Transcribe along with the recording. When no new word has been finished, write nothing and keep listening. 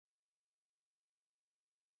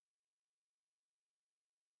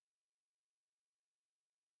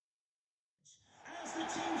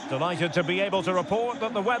Delighted to be able to report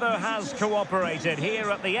that the weather has cooperated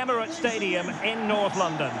here at the Emirates Stadium in North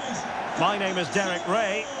London. My name is Derek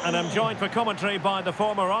Ray, and I'm joined for commentary by the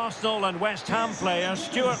former Arsenal and West Ham player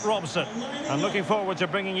Stuart Robson. I'm looking forward to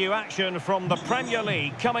bringing you action from the Premier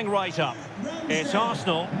League coming right up. It's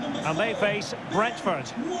Arsenal, and they face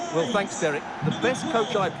Brentford. Well, thanks, Derek. The best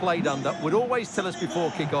coach I played under would always tell us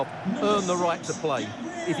before kick-off, earn the right to play.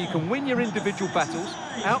 If you can win your individual battles,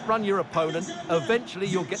 outrun your opponent, eventually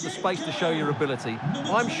you'll get the space to show your ability.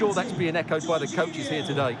 I'm sure that's being echoed by the coaches here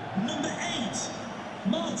today. Number 8,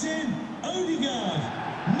 Martin Odegaard.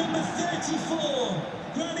 Number 34,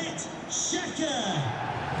 Granit Xhaka.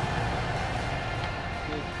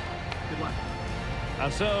 Good luck.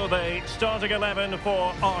 And so the starting 11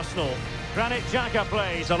 for Arsenal. Granit Xhaka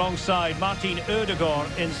plays alongside Martin Odegaard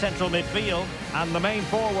in central midfield, and the main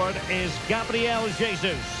forward is Gabriel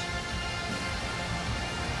Jesus.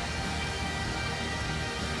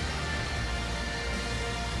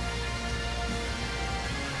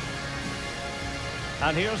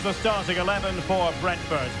 And here's the starting 11 for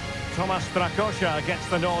Brentford. Thomas Strakosha gets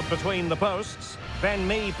the nod between the posts. Ben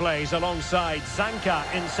Mee plays alongside Sanka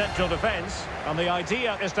in central defence. And the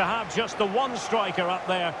idea is to have just the one striker up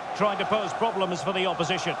there trying to pose problems for the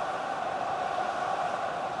opposition.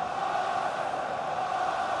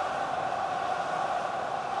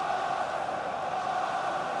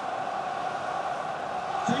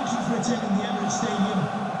 Thank you for attending the Emirates Stadium.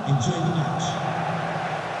 Enjoy the match.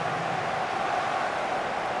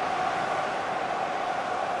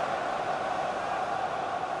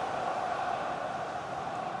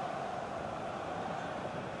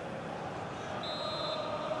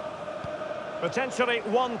 Potentially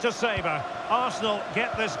one to savour. Arsenal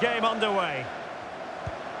get this game underway.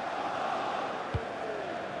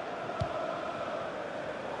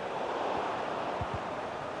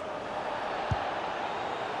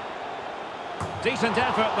 Decent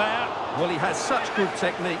effort there. Well, he has such good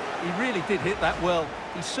technique. He really did hit that well.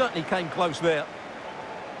 He certainly came close there.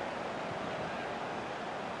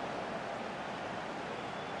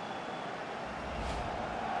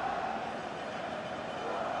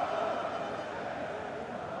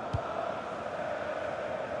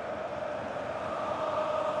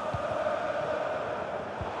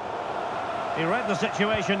 He read the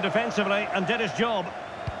situation defensively and did his job.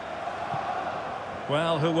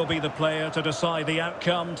 Well, who will be the player to decide the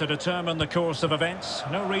outcome, to determine the course of events?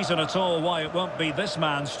 No reason at all why it won't be this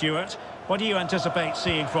man, Stuart. What do you anticipate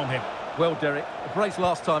seeing from him? Well, Derek, a brace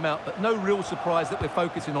last time out, but no real surprise that we're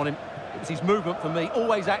focusing on him. It was his movement for me,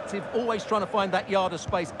 always active, always trying to find that yard of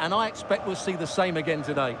space, and I expect we'll see the same again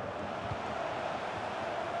today.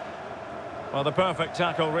 Well, the perfect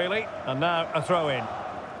tackle, really. And now a throw-in.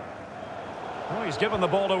 Oh, he's given the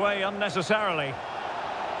ball away unnecessarily.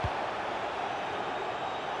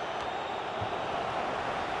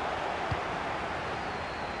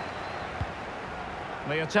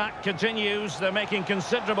 The attack continues. They're making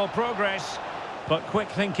considerable progress, but quick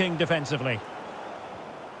thinking defensively.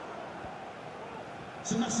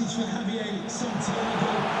 It's a message for Javier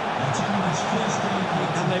Santiago. Attending his first game.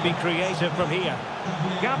 Can they be creative from here?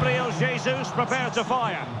 Gabriel Jesus prepared to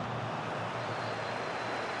fire.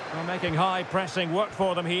 Well, making high pressing work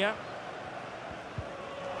for them here.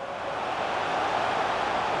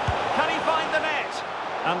 Can he find the net?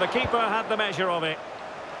 And the keeper had the measure of it.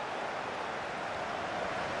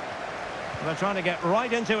 They're trying to get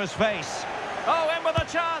right into his face. Oh, in with a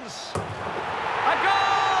chance. A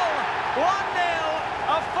goal! 1-0.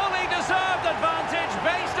 A fully deserved advantage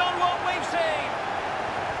based on what we've seen.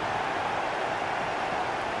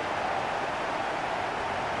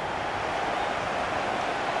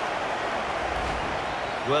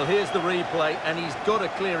 Well, here's the replay, and he's got to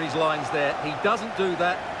clear his lines there. He doesn't do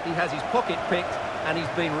that. He has his pocket picked, and he's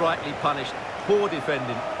been rightly punished. Poor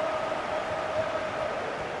defending.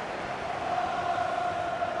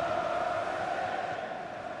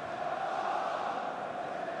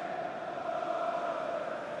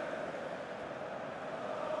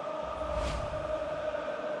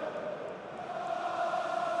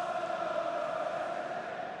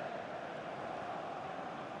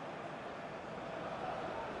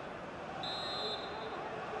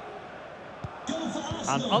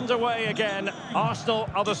 And underway again. Arsenal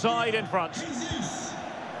other side in front.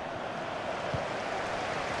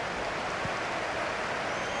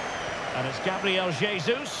 And it's Gabriel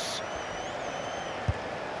Jesus.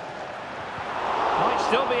 Might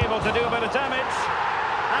still be able to do a bit of damage.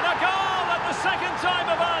 And a goal at the second time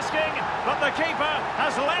of asking, but the keeper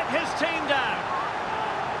has let his team down.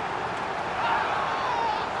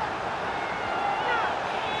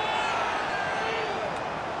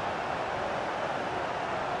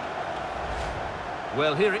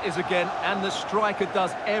 Well, here it is again, and the striker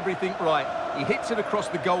does everything right. He hits it across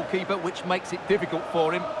the goalkeeper, which makes it difficult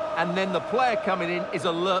for him, and then the player coming in is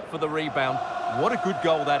alert for the rebound. What a good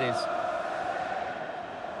goal that is.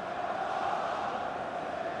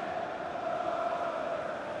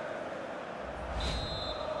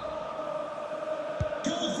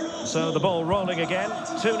 So the ball rolling again,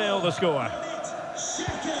 2-0 the score.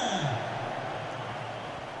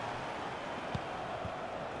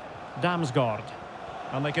 Damsgaard.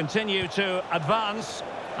 And they continue to advance,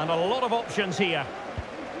 and a lot of options here.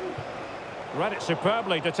 Read it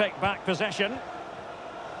superbly to take back possession.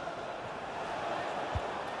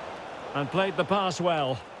 And played the pass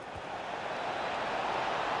well.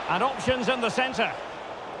 And options in the centre.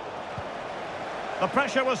 The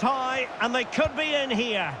pressure was high, and they could be in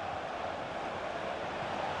here.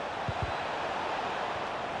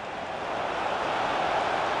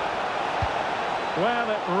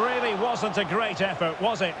 Well, it really wasn't a great effort,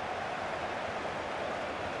 was it?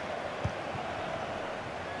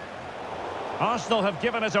 Arsenal have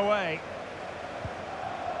given it away.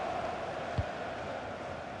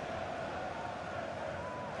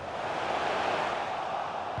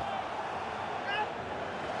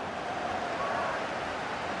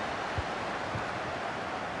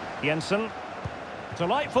 Jensen.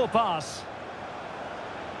 Delightful pass.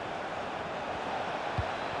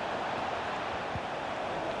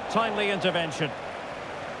 Timely intervention.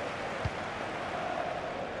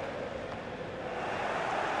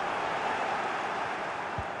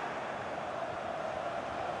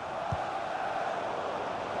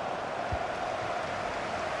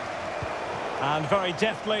 And very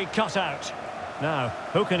deftly cut out. Now,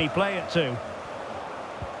 who can he play it to?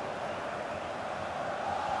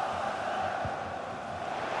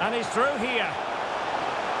 And he's through here.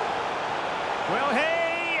 Will he?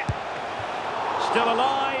 Still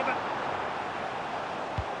alive.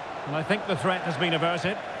 And I think the threat has been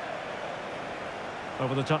averted.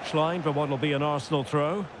 Over the touchline for what will be an Arsenal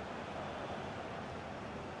throw.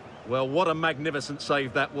 Well, what a magnificent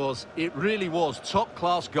save that was. It really was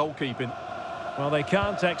top-class goalkeeping. Well, they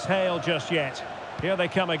can't exhale just yet. Here they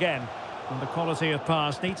come again. And the quality of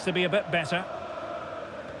pass needs to be a bit better.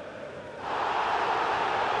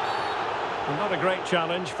 And not a great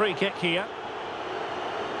challenge. Free kick here.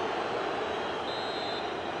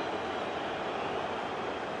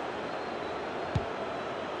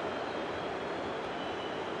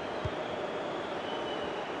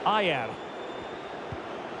 Ayer.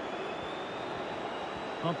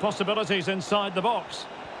 Well, possibilities inside the box.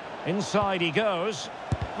 Inside he goes.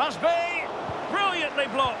 Must be! Brilliantly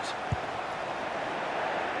blocked.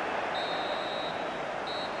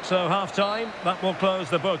 So half-time, that will close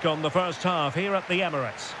the book on the first half here at the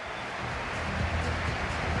Emirates.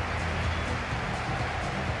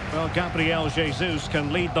 Well, Gabriel Jesus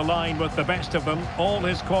can lead the line with the best of them. All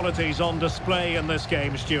his qualities on display in this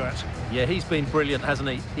game, Stuart. Yeah, he's been brilliant, hasn't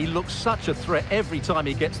he? He looks such a threat every time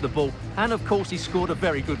he gets the ball. And, of course, he scored a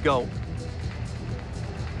very good goal.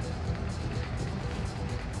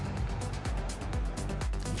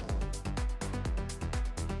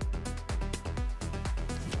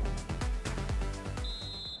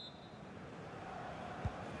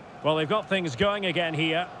 Well, they've got things going again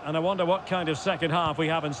here, and I wonder what kind of second half we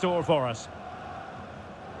have in store for us.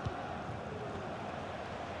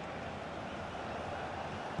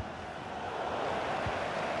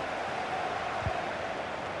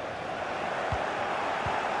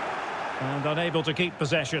 And unable to keep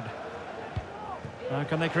possession. Now,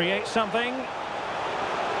 can they create something?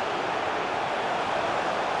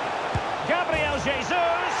 Gabriel Jesus!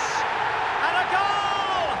 And a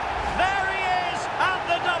goal! There he is at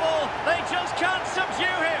the double. They just can't subdue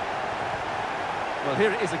him. Well,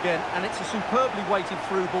 here it is again, and it's a superbly weighted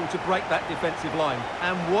through ball to break that defensive line.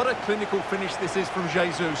 And what a clinical finish this is from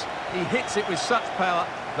Jesus. He hits it with such power.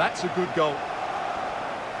 That's a good goal.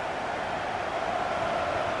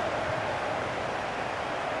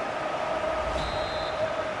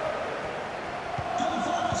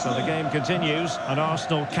 So the game continues, and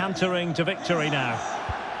Arsenal cantering to victory now.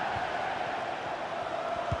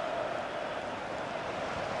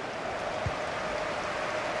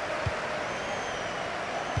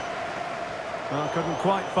 Well, couldn't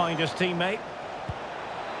quite find his teammate.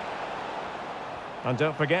 And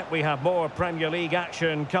don't forget, we have more Premier League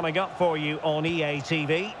action coming up for you on EA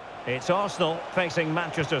TV. It's Arsenal facing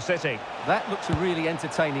Manchester City. That looks a really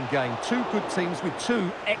entertaining game. Two good teams with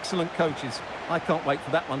two excellent coaches. I can't wait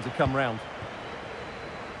for that one to come round.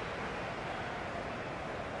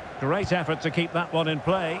 Great effort to keep that one in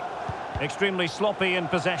play. Extremely sloppy in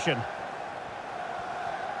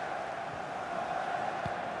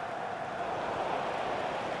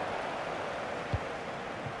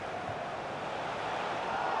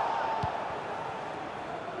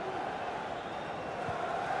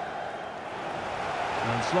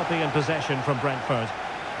And sloppy in possession from Brentford.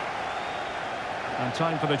 And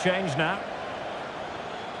time for the change now.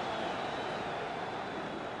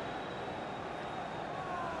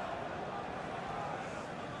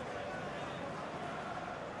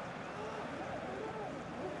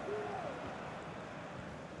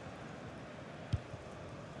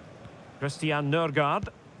 Christian Nørgaard.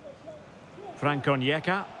 Frank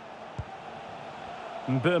Onyeka.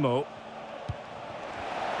 Mbeumo.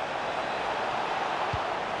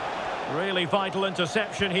 Really vital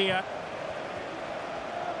interception here.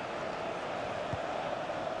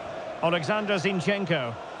 Alexander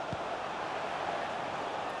Zinchenko.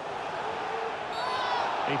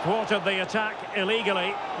 He thwarted the attack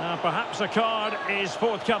illegally. Now perhaps a card is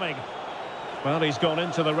forthcoming. Well, he's gone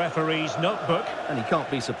into the referee's notebook. And he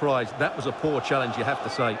can't be surprised. That was a poor challenge, you have to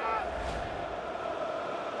say.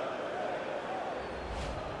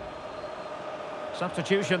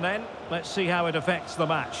 Substitution then. Let's see how it affects the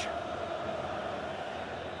match.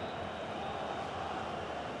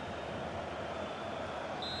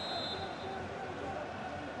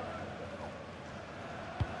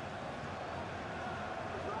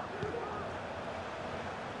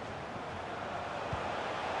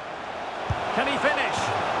 Can he finish?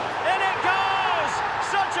 In it goes!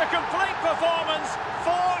 Such a complete performance.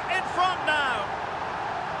 4 in front now.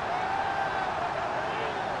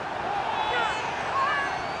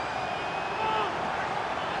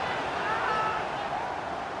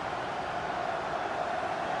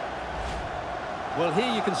 Well,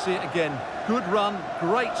 here you can see it again. Good run,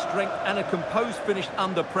 great strength, and a composed finish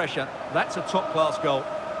under pressure. That's a top-class goal.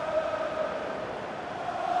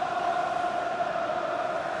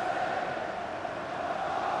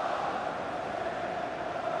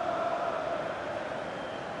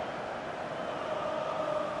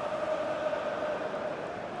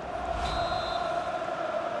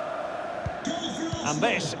 And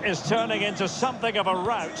this is turning into something of a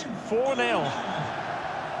rout. 4-0.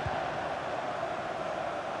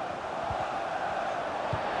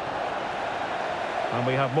 And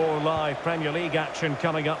we have more live Premier League action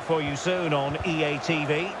coming up for you soon on EA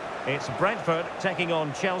TV. It's Brentford taking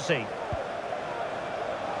on Chelsea.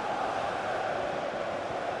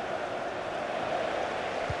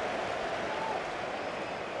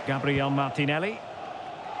 Gabriel Martinelli.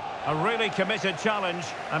 A really committed challenge,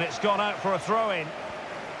 and it's gone out for a throw-in.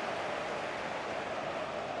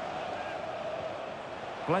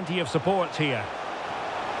 Plenty of support here.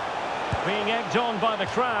 Being egged on by the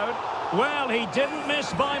crowd. Well, he didn't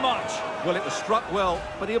miss by much. Well, it was struck well,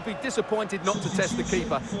 but he'll be disappointed not to test the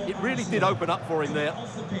keeper. It really did open up for him there.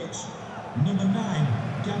 Off the pitch, number 9,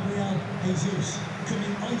 Gabriel Jesus.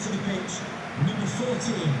 Coming onto the pitch, number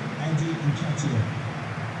 14, Eddie Nketiah.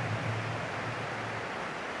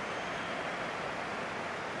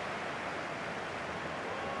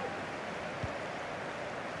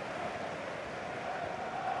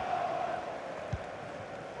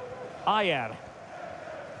 Ayer.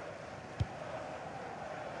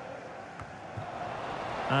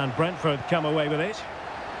 And Brentford come away with it.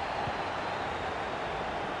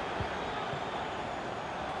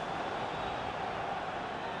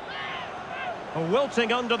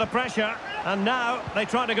 Wilting under the pressure, and now they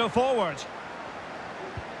try to go forward.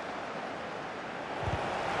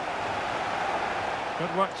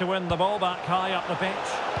 Good work to win the ball back high up the pitch.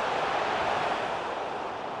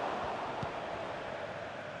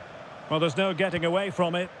 Well, there's no getting away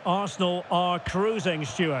from it. Arsenal are cruising,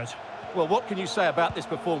 Stuart. Well, what can you say about this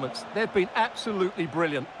performance? They've been absolutely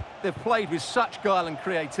brilliant. They've played with such guile and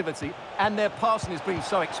creativity, and their passing has been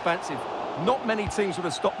so expansive. Not many teams would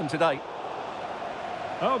have stopped them today.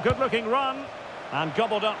 Oh, good-looking run. And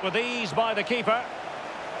gobbled up with ease by the keeper.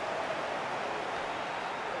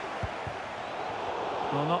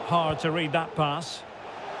 Well, not hard to read that pass.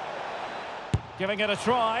 Giving it a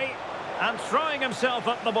try. And throwing himself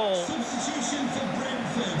at the ball. Substitution for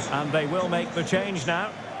Brentford. And they will make the change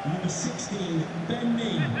now. Number 16, Ben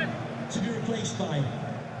Mee, to be replaced by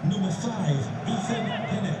number 5, Ethan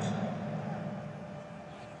Pinnock.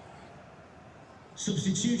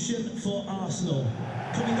 Substitution for Arsenal.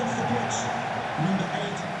 Coming off the pitch, number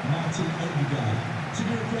 8, Martin Odegaard, to be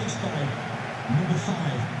replaced by number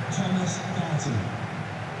 5, Thomas Partey.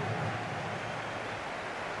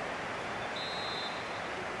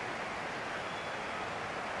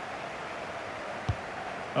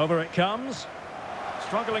 Over it comes.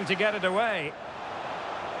 Struggling to get it away.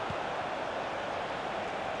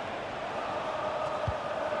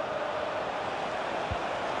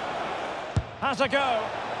 Has a go.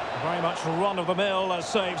 Very much run-of-the-mill as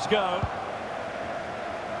saves go.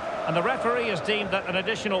 And the referee has deemed that an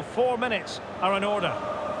additional 4 minutes are in order.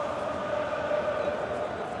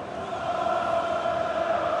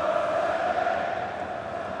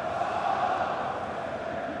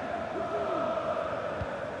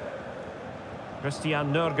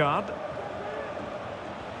 Christian Nørgaard.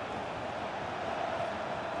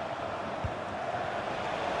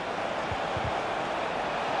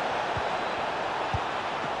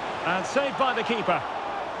 And saved by the keeper.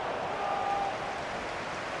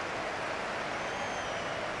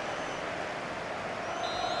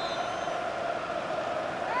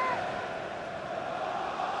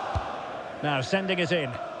 Now sending it in.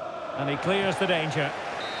 And he clears the danger.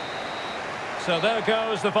 So there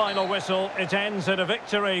goes the final whistle. It ends at a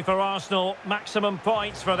victory for Arsenal. Maximum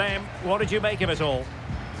points for them. What did you make of it all?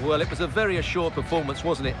 Well, it was a very assured performance,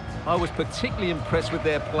 wasn't it? I was particularly impressed with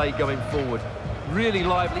their play going forward. Really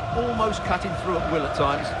lively, almost cutting through at will at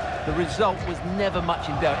times. The result was never much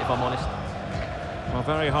in doubt, if I'm honest. Well,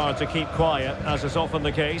 very hard to keep quiet, as is often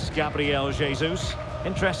the case. Gabriel Jesus.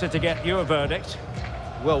 Interested to get your verdict.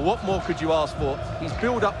 Well, what more could you ask for? His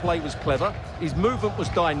build-up play was clever, his movement was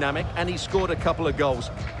dynamic, and he scored a couple of goals.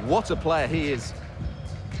 What a player he is.